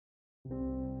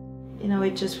You know,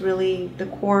 it just really, the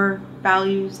core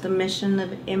values, the mission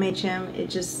of MHM, it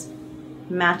just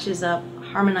matches up,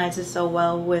 harmonizes so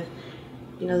well with,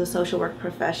 you know, the social work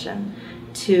profession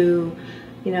to,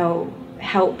 you know,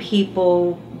 help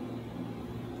people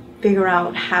figure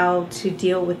out how to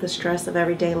deal with the stress of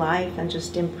everyday life and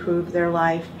just improve their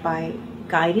life by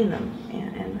guiding them.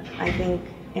 And I think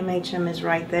MHM is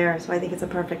right there, so I think it's a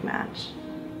perfect match.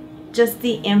 Just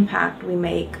the impact we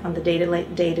make on the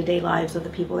day-to-day lives of the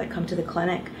people that come to the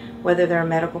clinic, whether they're a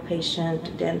medical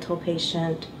patient, dental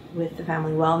patient with the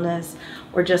family wellness,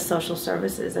 or just social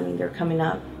services. I mean, they're coming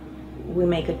up. We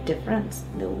make a difference.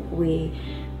 We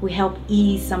help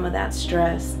ease some of that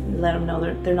stress, let them know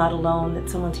they're not alone, that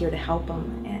someone's here to help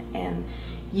them. And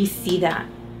you see that,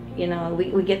 you know,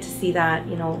 we get to see that,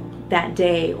 you know, that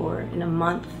day or in a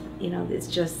month. You know,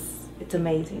 it's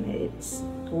amazing. It's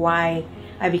why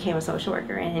I became a social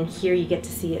worker, and here you get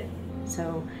to see it.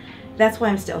 So that's why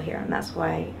I'm still here, and that's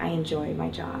why I enjoy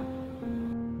my job.